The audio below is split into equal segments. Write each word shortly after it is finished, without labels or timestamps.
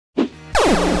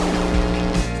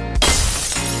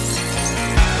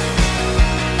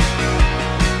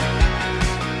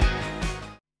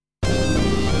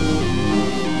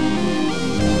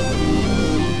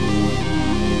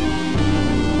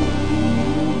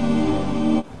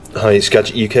Hi, it's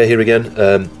Gadget UK here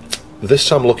again. This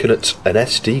time looking at an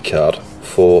SD card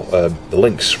for the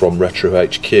Lynx from Retro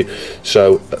HQ.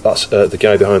 So that's the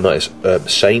guy behind that is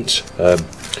SainT.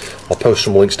 I'll post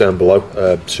some links down below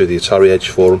to the Atari Edge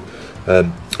forum.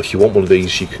 If you want one of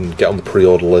these, you can get on the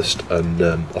pre-order list, and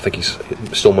I think he's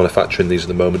still manufacturing these at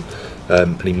the moment,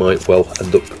 and he might well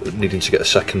end up needing to get a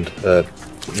second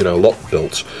lot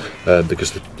built,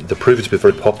 because they're proving to be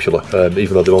very popular,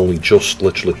 even though they've only just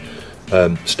literally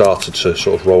started to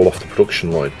sort of roll off the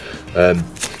production line.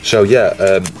 So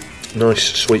yeah, nice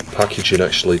sweet packaging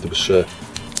actually. There was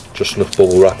just enough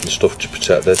bubble wrap and stuff to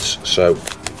protect this, so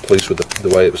pleased with the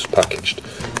way it was packaged.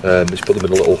 He's put them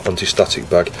in a little anti-static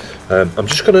bag. I'm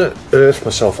just going to earth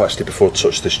myself actually before I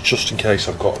touch this, just in case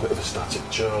I've got a bit of a static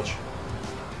charge.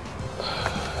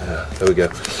 Yeah, there we go.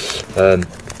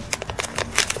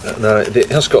 Now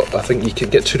it has got, I think you can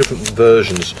get two different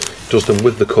versions. It does them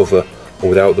with the cover or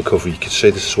without the cover. You can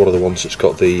see this is one of the ones that's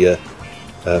got the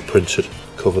printed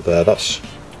cover there. That's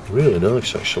really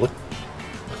nice actually.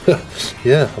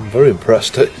 Yeah, I'm very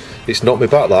impressed. It's knocked me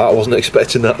back, that. I wasn't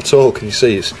expecting that at all. Can you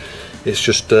see it's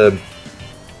just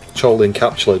totally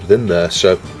encapsulated within there,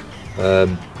 so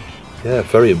yeah,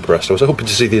 very impressed. I was hoping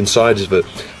to see the insides of it.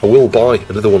 I will buy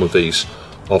another one of these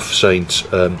off SainT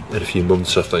in a few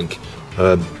months, I think.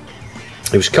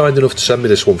 He was kind enough to send me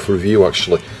this one for review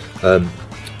actually,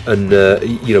 and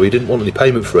he didn't want any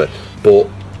payment for it, but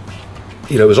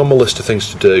it was on my list of things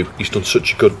to do. He's done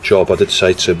such a good job. I did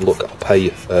say to him, look, I'll pay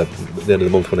you at the end of the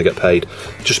month when I get paid.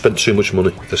 I just spent too much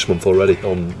money this month already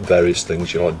on various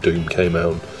things, like Doom came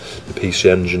out, the PC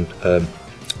Engine.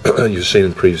 You've seen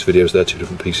in the previous videos there, two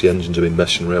different PC engines I've been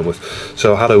messing around with.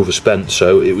 So I had overspent,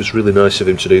 so it was really nice of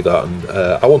him to do that, and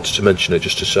I wanted to mention it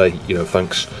just to say,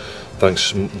 thanks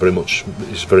very much.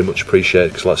 It's very much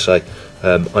appreciated, because like I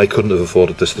say, I couldn't have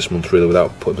afforded this month really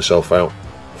without putting myself out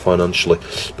financially.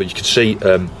 But you can see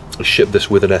I shipped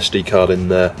this with an SD card in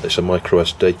there. It's a micro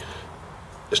SD.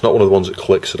 It's not one of the ones that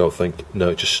clicks, I don't think. No,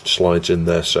 it just slides in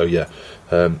there, so yeah,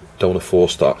 don't want to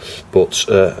force that. But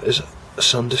is it a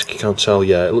SanDisk? You can't tell.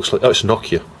 Yeah, it looks like, oh, it's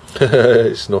Nokia.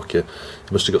 It's Nokia.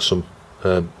 It must have got some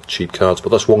cheap cards, but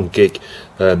that's 1 gig.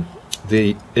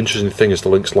 The interesting thing is the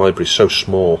Lynx library is so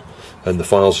small, and the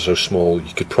files are so small,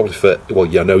 you could probably fit, well,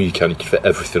 yeah, I know you can fit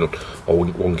everything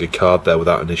on 1 gig card there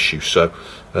without an issue. So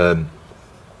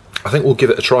I think we'll give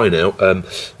it a try now.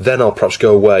 Then I'll perhaps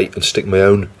go away and stick my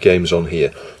own games on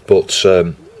here. But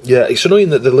yeah, it's annoying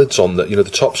that the lid's on, that the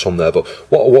top's on there. But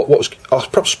I'll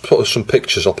perhaps put some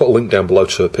pictures. I'll put a link down below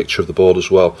to a picture of the board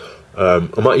as well. I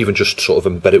might even just sort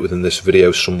of embed it within this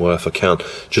video somewhere if I can,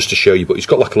 just to show you. But he's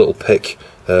got like a little PIC,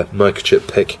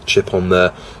 microchip PIC chip on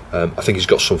there. I think he's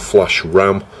got some flash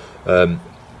RAM, and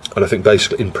I think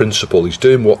basically in principle he's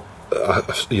doing what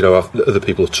other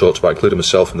people have talked about, including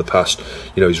myself in the past.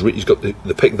 He's got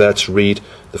the PIC there to read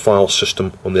the file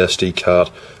system on the SD card,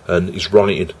 and he's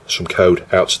writing some code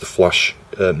out to the flash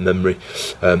memory,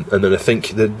 and then I think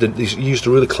he's used a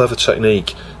really clever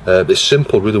technique. It's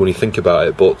simple really when you think about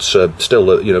it, but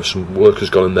still some work has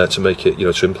gone in there to make it,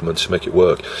 to implement, to make it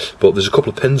work. But there's a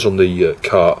couple of pins on the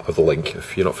cart of the Link,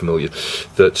 if you're not familiar,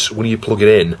 that when you plug it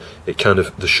in, it kind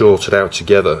of, they're shorted out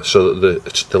together so that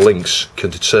the Lynx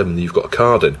can determine that you've got a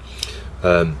card in.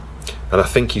 And I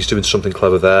think he's doing something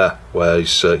clever there, where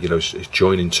he's he's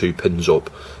joining 2 pins up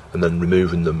and then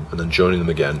removing them and then joining them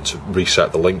again to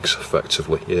reset the Lynx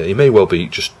effectively. Yeah, he may well be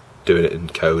just doing it in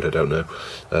code, I don't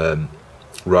know,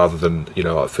 rather than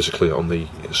like physically on the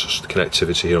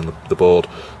connectivity here on the board.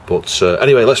 But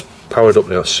anyway, let's power it up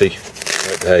now, see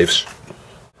how it behaves.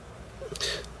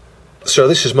 So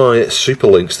this is my Super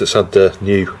Lynx that's had the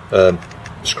new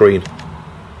screen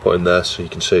put in there, so you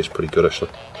can see it's pretty good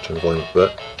actually. Turn the volume up a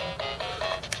bit.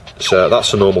 So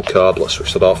that's a normal card. Let's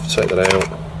switch that off, take that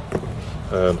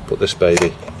out, put this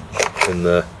baby in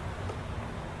there.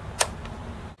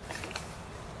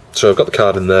 So I've got the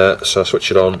card in there, so I switch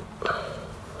it on.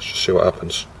 Let's just see what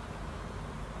happens.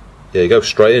 Yeah, you go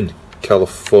straight in.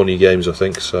 California games, I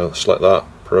think, so select that,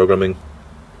 programming.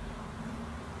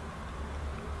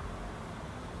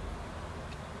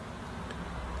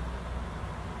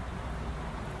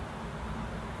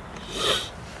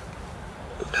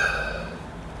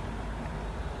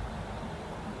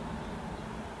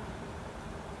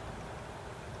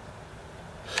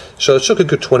 So it took a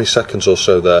good 20 seconds or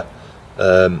so there.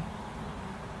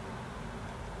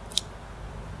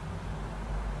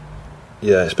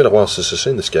 Yeah, it's been a while since I've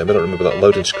seen this game. I don't remember that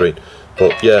loading screen,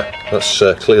 but yeah, that's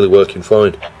clearly working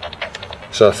fine.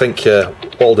 So I think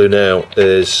what I'll do now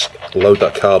is load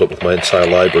that card up with my entire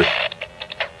library.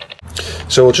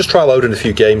 So we'll just try loading a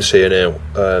few games here now.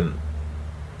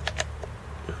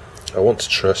 I want to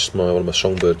test one of my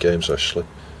Songbird games actually.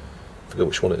 I forget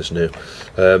which one it is now.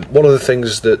 One of the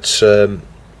things that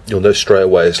you'll know straight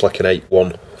away is like an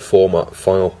 8.1 format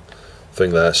file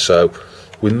thing there, so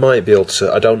we might be able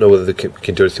to, I don't know whether we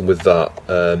can do anything with that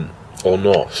or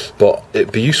not, but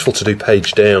it'd be useful to do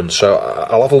page down, so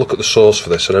I'll have a look at the source for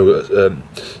this. I know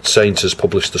SainT has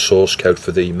published the source code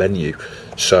for the menu,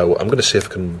 so I'm going to see if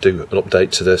I can do an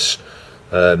update to this.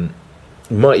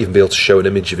 We might even be able to show an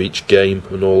image of each game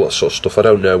and all that sort of stuff. I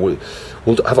don't know.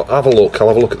 We'll have a look. I'll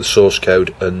have a look at the source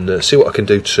code and see what I can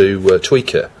do to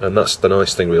tweak it. And that's the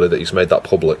nice thing, really, that he's made that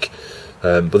public.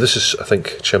 But this is, I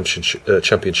think,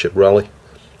 Championship Rally.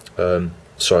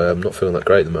 Sorry, I'm not feeling that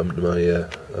great at the moment.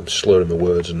 I'm slurring my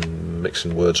words and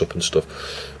mixing words up and stuff.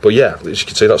 But yeah, as you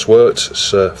can see, that's worked.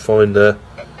 It's fine there.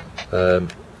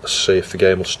 Let's see if the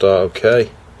game will start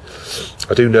okay.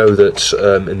 I do know that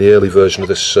in the early version of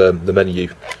this, the menu,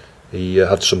 he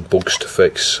had some bugs to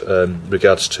fix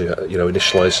regards to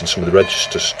initialising some of the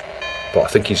registers, but I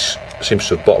think he seems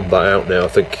to have bottomed that out now. I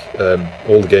think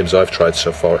all the games I've tried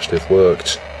so far actually have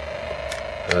worked.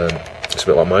 It's a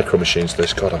bit like Micro Machines.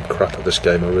 This, God, I'm crap at this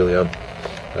game. I really am.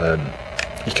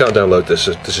 You can't download this.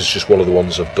 This is just one of the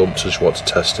ones I've dumped. I just want to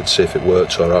test it, see if it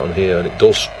works alright on here, and it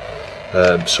does.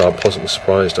 So I'm pleasantly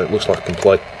surprised. It looks like I can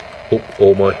play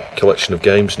all my collection of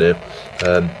games now.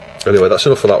 Anyway, that's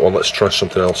enough of that one. Let's try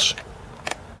something else.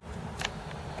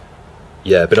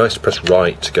 Yeah, it'd be nice to press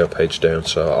right to go page down,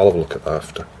 so I'll have a look at that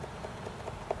after.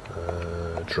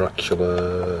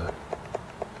 Dracula,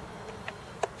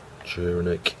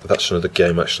 Jurnik. That's another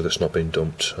game actually that's not been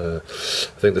dumped. I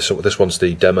think this one's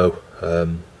the demo,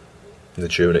 the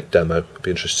Jurnik demo. I'd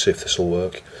be interested to see if this will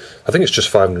work. I think it's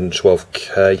just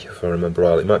 512k if I remember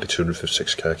right. It might be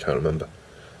 256k. I can't remember.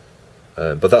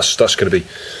 But that's going to be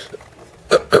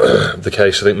the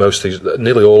case. I think most of these,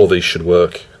 nearly all of these, should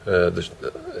work.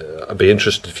 I'd be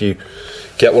interested if you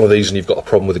get one of these and you've got a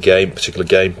problem with a particular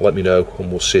game. Let me know,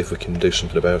 and we'll see if we can do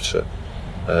something about it.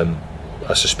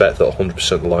 I suspect that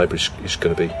 100% of the library is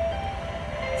going to be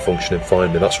functioning fine.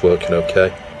 I mean, that's working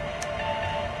okay.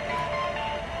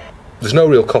 There's no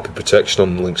real copy protection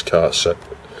on the Lynx carts, so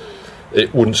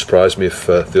it wouldn't surprise me if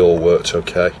they all worked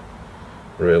okay.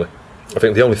 Really. I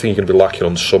think the only thing you're going to be lacking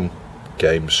on some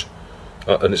games,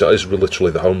 and it is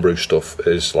literally the homebrew stuff,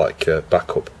 is like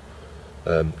backup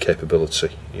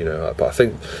capability. But I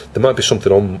think there might be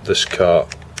something on this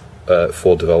cart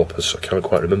for developers. I can't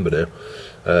quite remember now.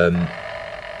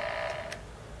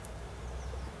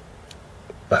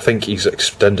 I think he's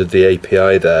extended the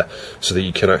API there so that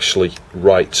you can actually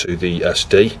write to the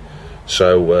SD.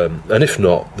 So, and if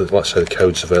not, let's say the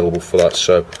code's available for that.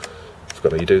 So.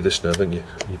 Got to do this now, don't you?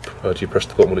 How do you press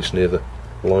the button when it's near the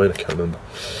line? I can't remember.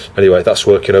 Anyway, that's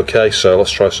working okay, so let's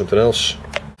try something else.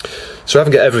 So I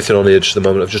haven't got everything on here just at the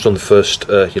moment. I've just done the first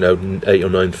 8 or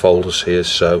 9 folders here,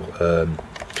 so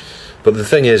but the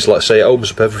thing is, like I say, it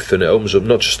opens up everything. It opens up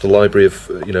not just the library of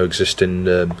existing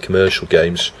commercial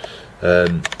games,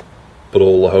 but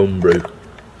all the homebrew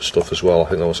stuff as well. I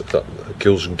think that was that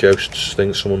Ghouls and Ghosts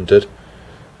thing someone did.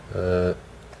 Oh,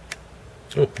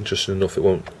 interesting enough, that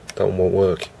one won't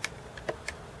work.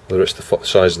 Whether it's the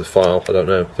size of the file, I don't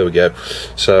know. There we go.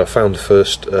 So I found the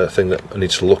first thing that I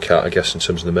need to look at, I guess, in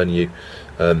terms of the menu.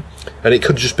 And it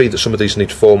could just be that some of these need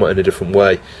format in a different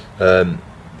way.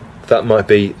 That might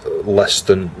be less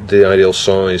than the ideal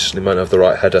size. They might not have the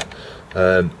right header.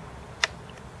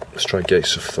 Let's try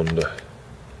Gates of Thunder.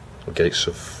 Or Gates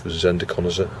of Zendikon,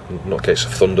 is it? Not Gates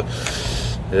of Thunder.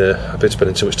 Yeah, I've been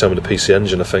spending too much time with the PC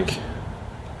Engine, I think.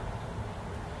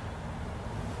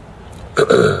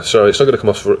 Sorry, it's not going to come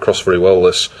across very well,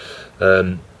 this.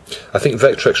 I think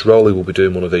Vectrex Rowley will be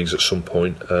doing one of these at some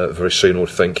point very soon, I would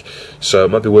think. So it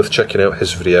might be worth checking out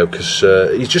his video, because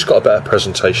he's just got a better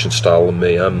presentation style than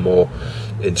me. I'm more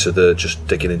into just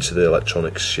digging into the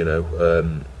electronics,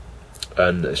 and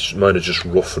mine are just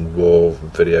rough and raw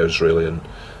videos, really, and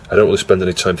I don't really spend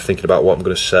any time thinking about what I'm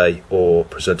going to say or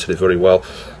presenting it very well.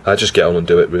 I just get on and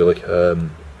do it, really.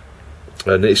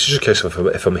 And it's just a case of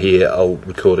if I'm here, I'll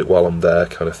record it while I'm there,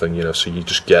 kind of thing, so you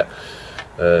just get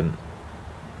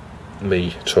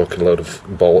me talking a load of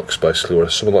bollocks, basically.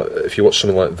 Whereas if you watch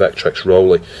something like Vectrex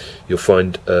Rowley, you'll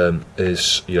find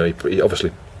he's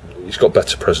got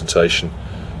better presentation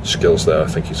skills there. I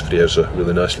think his videos are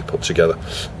really nicely put together.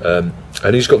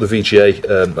 And he's got the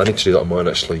VGA, I need to do that on mine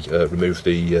actually, remove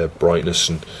the brightness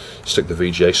and stick the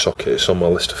VGA socket. It's on my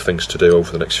list of things to do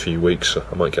over the next few weeks, so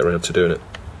I might get around to doing it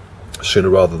sooner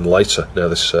rather than later, now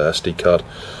this SD card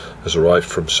has arrived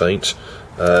from SainT.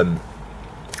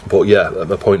 But yeah,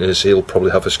 my point is he'll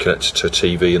probably have this connected to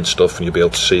TV and stuff, and you'll be able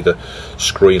to see the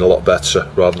screen a lot better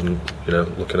rather than, you know,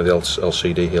 looking at the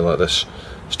LCD here like this.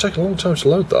 It's taken a long time to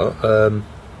load that.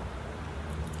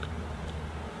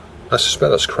 I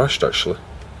suspect that's crashed actually.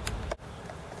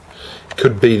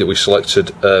 Could be that we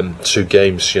selected 2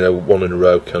 games, you know, one in a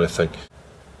row kind of thing.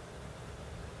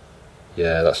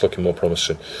 Yeah, that's looking more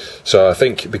promising. So I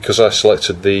think because I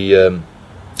selected the,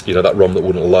 you know, that ROM that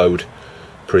wouldn't load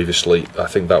previously, I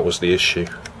think that was the issue.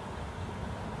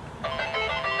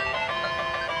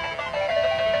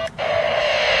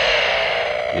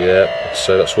 Yeah,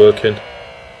 so that's working.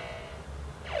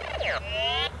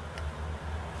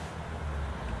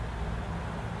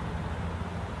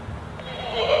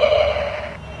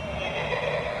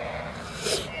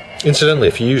 Incidentally,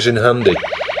 if you're using Handy,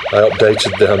 I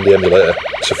updated the Handy emulator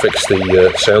to fix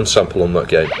the sound sample on that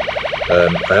game.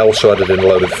 I also added in a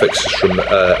load of fixes from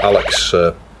Alex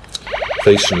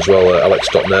Thiessen as well,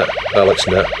 alex.net,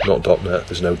 AlexNet, not .net,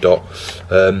 there's no dot.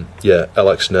 Yeah,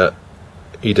 AlexNet,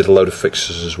 he did a load of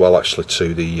fixes as well actually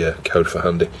to the code for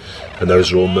Handy, and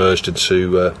those are all merged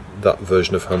into that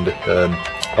version of Handy.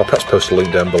 I'll perhaps post a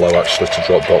link down below actually to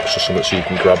Dropbox or something so you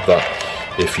can grab that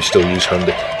if you still use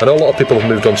Handy. I know a lot of people have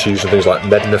moved on to using things like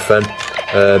menu.bin.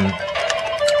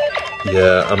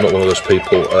 Yeah, I'm not one of those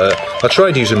people. I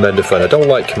tried using menu.bin. I don't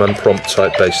like command prompt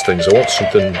type based things. I want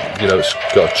something, you know, it's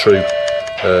got a true,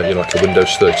 you know, like a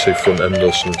Windows 32 front end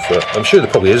or something. I'm sure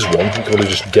there probably is one. You can probably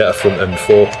just get a front end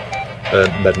for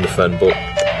menu.bin, but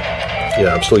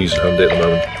yeah, I'm still using Handy at the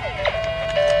moment.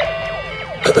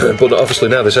 But obviously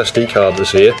now this SD card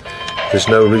is here, there's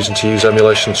no reason to use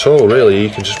emulation at all, really. You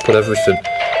can just put everything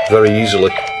very easily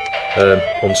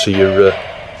onto your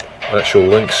actual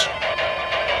Lynx.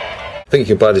 I think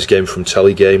you can buy this game from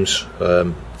Telegames.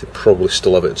 They probably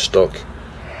still have it in stock,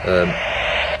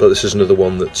 but this is another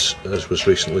one that was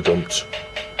recently dumped.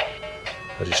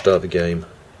 As you start the game,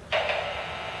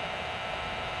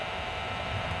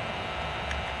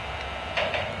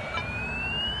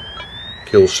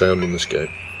 kill sound on this game.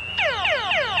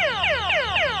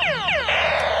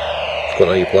 I've got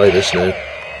how you play this now.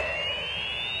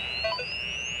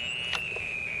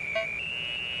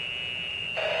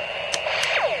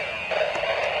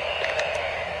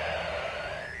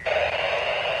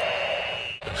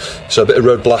 So a bit of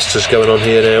road blasters going on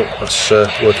here now, that's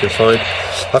working fine.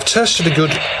 I've tested a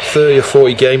good 30 or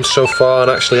 40 games so far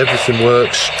and actually everything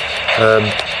works.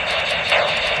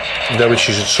 No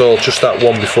issues at all, just that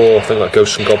one before, I think that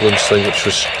Ghosts and Goblins thing, which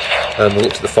was, I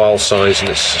looked at the file size and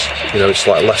it's, you know, it's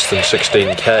like less than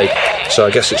 16K, so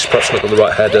I guess it's perhaps not got the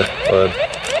right header, or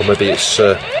maybe it's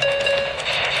the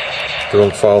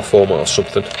wrong file format or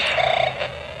something.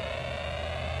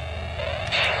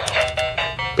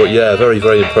 But yeah, very,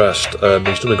 very impressed.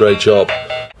 He's done a great job.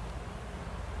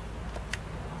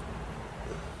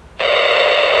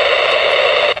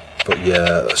 But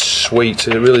yeah, sweet.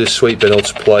 It really is sweet being able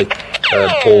to play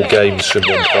all games in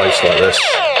one place like this.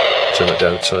 Turn it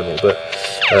down a tiny little bit.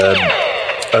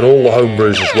 And all the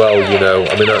homebrews as well, you know.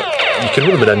 I mean, you can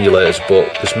run them in emulators,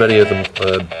 but there's many of them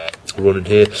running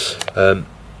here.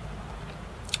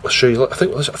 I'll show you. I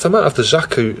think I might have the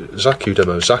Zaku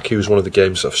demo. Zaku is one of the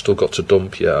games that I've still got to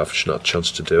dump yet. I've just not had a chance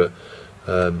to do it.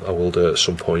 I will do it at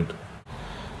some point.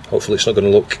 Hopefully it's not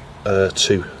going to look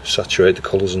too saturated, the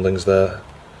colours and things there,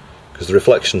 because the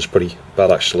reflection's pretty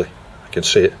bad actually. I can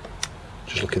see it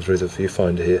just looking through the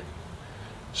viewfinder here.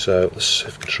 So let's see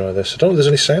if we can try this. I don't know if there's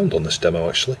any sound on this demo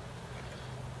actually.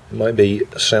 It might be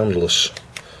soundless,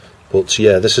 but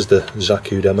yeah, this is the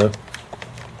Zaku demo.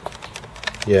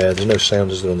 Yeah, there's no sound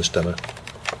as there on this demo.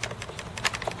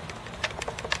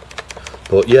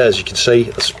 But yeah, as you can see,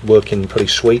 it's working pretty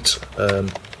sweet. I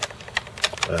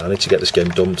need to get this game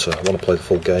dumped. I want to play the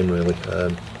full game really.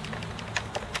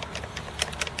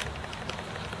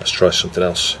 Let's try something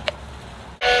else.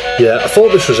 Yeah, I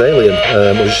thought this was Alien.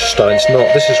 I was just starting. It's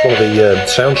not. This is one of the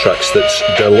soundtracks that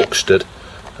Deluxe did.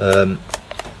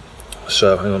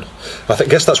 So hang on. I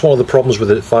guess that's one of the problems with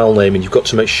the file naming. You've got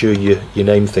to make sure you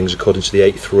name things according to the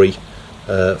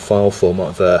 8.3 file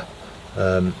format there.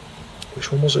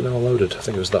 Which one was it now loaded? I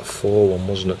think it was that 4 one,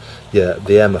 wasn't it? Yeah,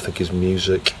 the M I think is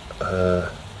music. So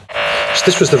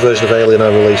this was the version of Alien I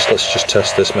released. Let's just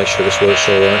test this, make sure this works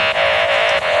alright.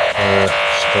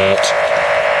 Start.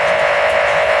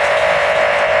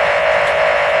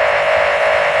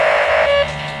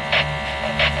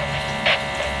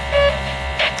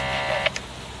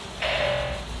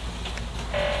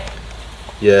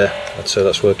 Yeah, I'd say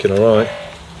that's working alright.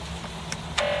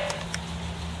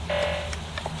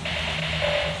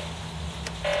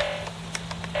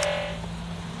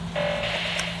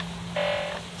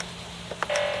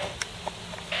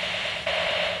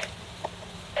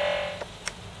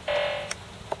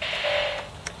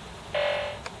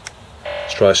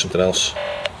 try something else.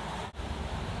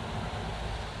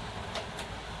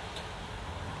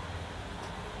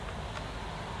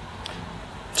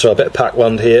 So a bit of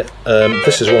Pac-Land here.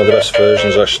 This is one of the best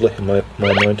versions actually, in my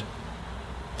mind.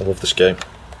 I love this game.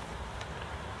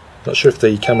 Not sure if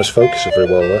the camera's focusing very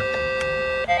well there.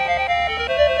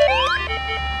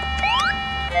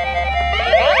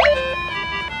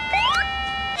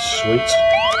 Sweet.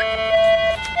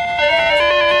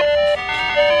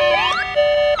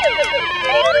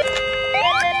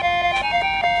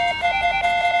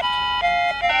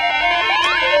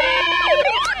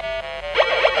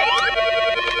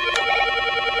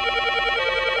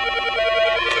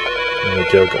 There we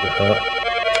go, got the heart.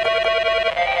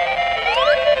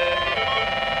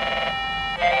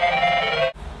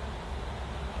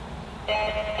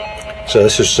 So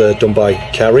this is done by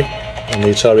Carrie on the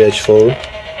Atari Age forum.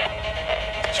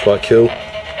 It's quite cool.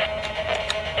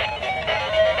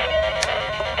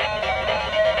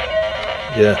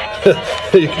 Yeah,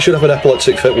 you should have an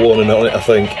epileptic fit warning on it, I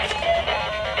think.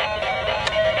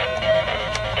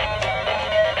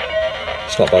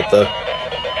 It's not bad though.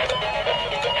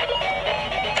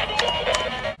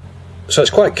 So it's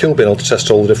quite cool being able to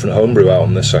test all the different homebrew out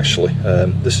on this actually.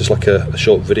 This is like a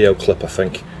short video clip, I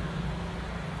think.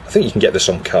 I think you can get this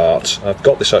on cart. I've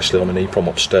got this actually on an EEPROM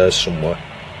upstairs somewhere,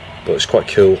 but it's quite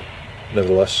cool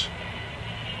nevertheless.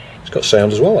 It's got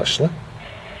sound as well actually.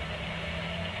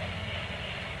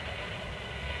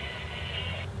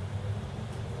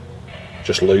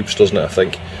 Just loops, doesn't it, I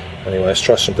think. Anyway, let's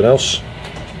try something else.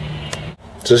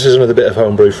 So this is another bit of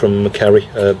homebrew from Carrie,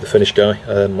 the Finnish guy,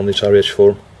 on the Atari Age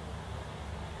forum.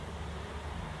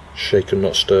 Shaken,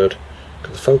 not stirred. The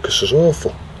focus is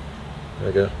awful. There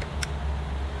we go.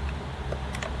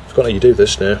 I've forgotten how you do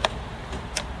this now.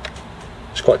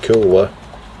 It's quite cool though.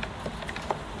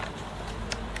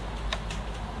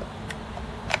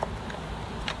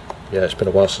 Yeah, it's been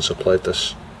a while since I played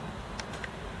this.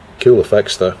 Cool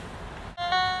effects though.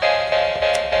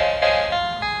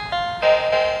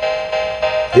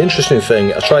 The interesting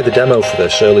thing, I tried the demo for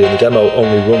this earlier, and the demo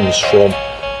only runs from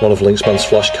one of Lynxman's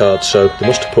flash cards, so they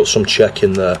must have put some check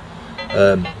in there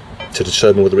to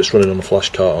determine whether it's running on a flash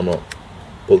cart or not.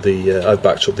 But I've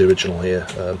backed up the original here.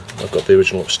 I've got the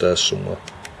original upstairs somewhere.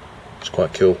 It's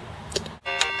quite cool.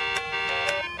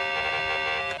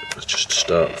 Let's just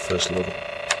start the first level.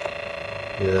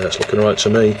 Yeah, it's looking right to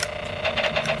me.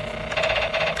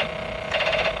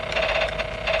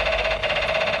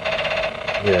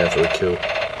 Yeah, very cool.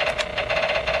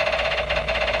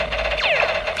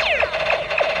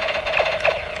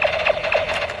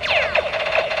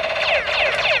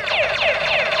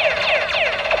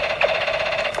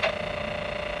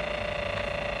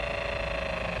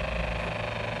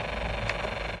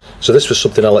 So this was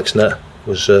something Alex Net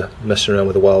was messing around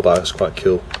with a while back. It's quite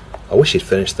cool. I wish he'd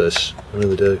finished this. I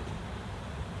really do.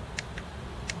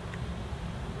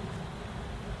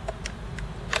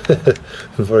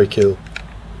 Very cool.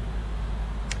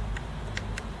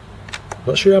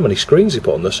 Not sure how many screens he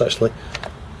put on this actually.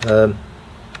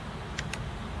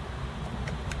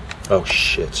 Oh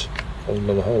shit! Falling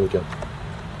down the hole again.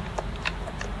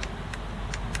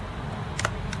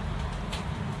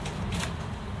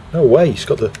 No way, he's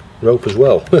got the rope as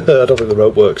well. I don't think the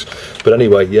rope works. But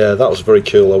anyway, yeah, that was very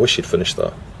cool. I wish he'd finished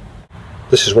that.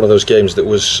 This is one of those games that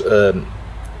was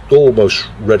almost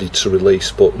ready to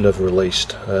release, but never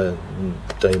released.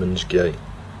 Damon's Gate.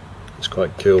 It's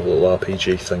quite cool, little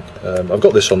RPG thing. I've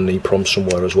got this on an EEPROM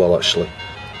somewhere as well, actually.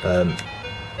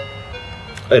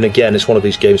 And again, it's one of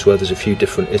these games where there's a few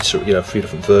different, a few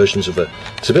different versions of it.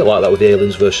 It's a bit like that with the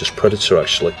Aliens vs Predator,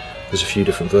 actually. There's a few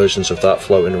different versions of that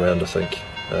floating around, I think.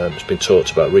 It's been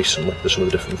talked about recently. There's some of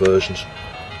the different versions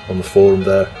on the forum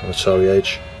there on Atari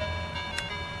Age.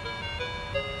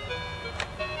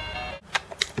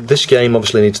 This game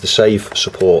obviously needs the save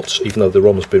support, even though the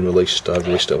ROM has been released. I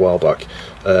released it a while back.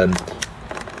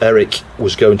 Eric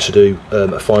was going to do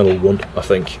a final run, I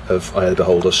think, of Eye of the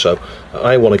Beholder, so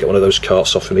I want to get one of those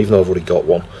carts off him, even though I've already got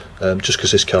one, just because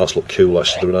his carts look cool,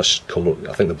 actually. They're a nice colour.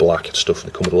 I think they're black and stuff,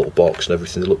 and they come with a little box and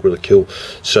everything. They look really cool,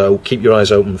 so keep your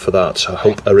eyes open for that. I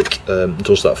hope Eric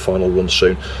does that final run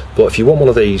soon. But if you want one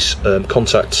of these,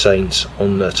 contact SainT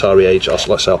on Atari Age.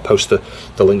 I'll post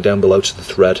the link down below to the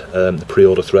thread, the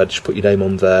pre-order thread. Just put your name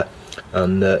on there,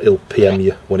 and he'll PM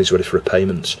you when he's ready for a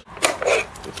payment.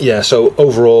 Yeah, so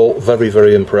overall, very,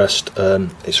 very impressed.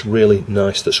 It's really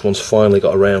nice that someone's finally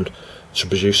got around to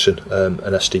producing an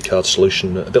SD card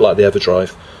solution, a bit like the Everdrive,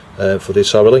 for the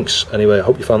Atari Lynx. Anyway, I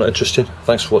hope you found that interesting.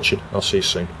 Thanks for watching. I'll see you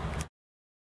soon.